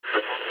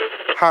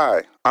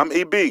Hi, I'm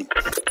EB,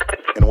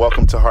 and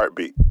welcome to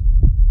Heartbeat.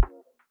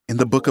 In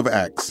the book of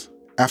Acts,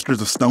 after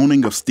the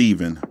stoning of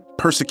Stephen,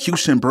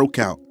 persecution broke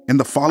out, and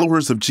the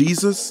followers of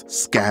Jesus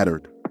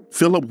scattered.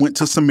 Philip went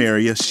to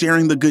Samaria,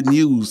 sharing the good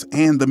news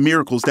and the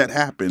miracles that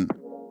happened.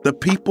 The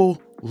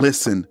people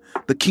listened.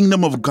 The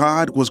kingdom of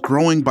God was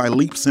growing by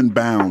leaps and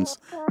bounds.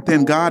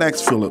 Then God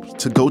asked Philip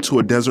to go to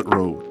a desert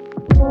road.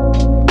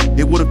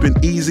 It would have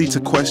been easy to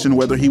question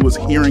whether he was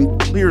hearing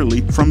clearly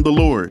from the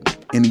Lord,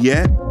 and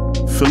yet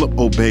Philip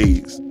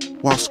obeys.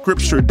 While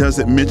scripture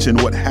doesn't mention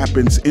what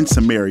happens in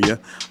Samaria,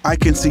 I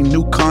can see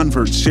new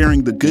converts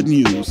sharing the good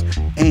news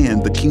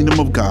and the kingdom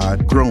of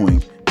God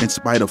growing in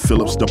spite of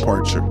Philip's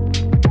departure.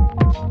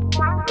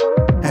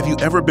 Have you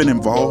ever been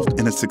involved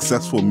in a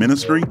successful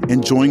ministry,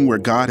 enjoying where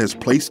God has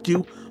placed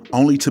you,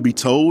 only to be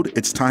told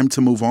it's time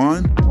to move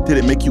on? Did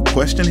it make you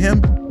question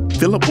him?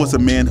 Philip was a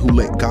man who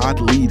let God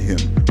lead him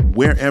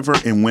wherever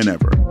and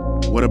whenever.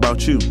 What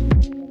about you?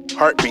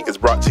 Heartbeat is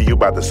brought to you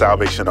by the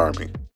Salvation Army.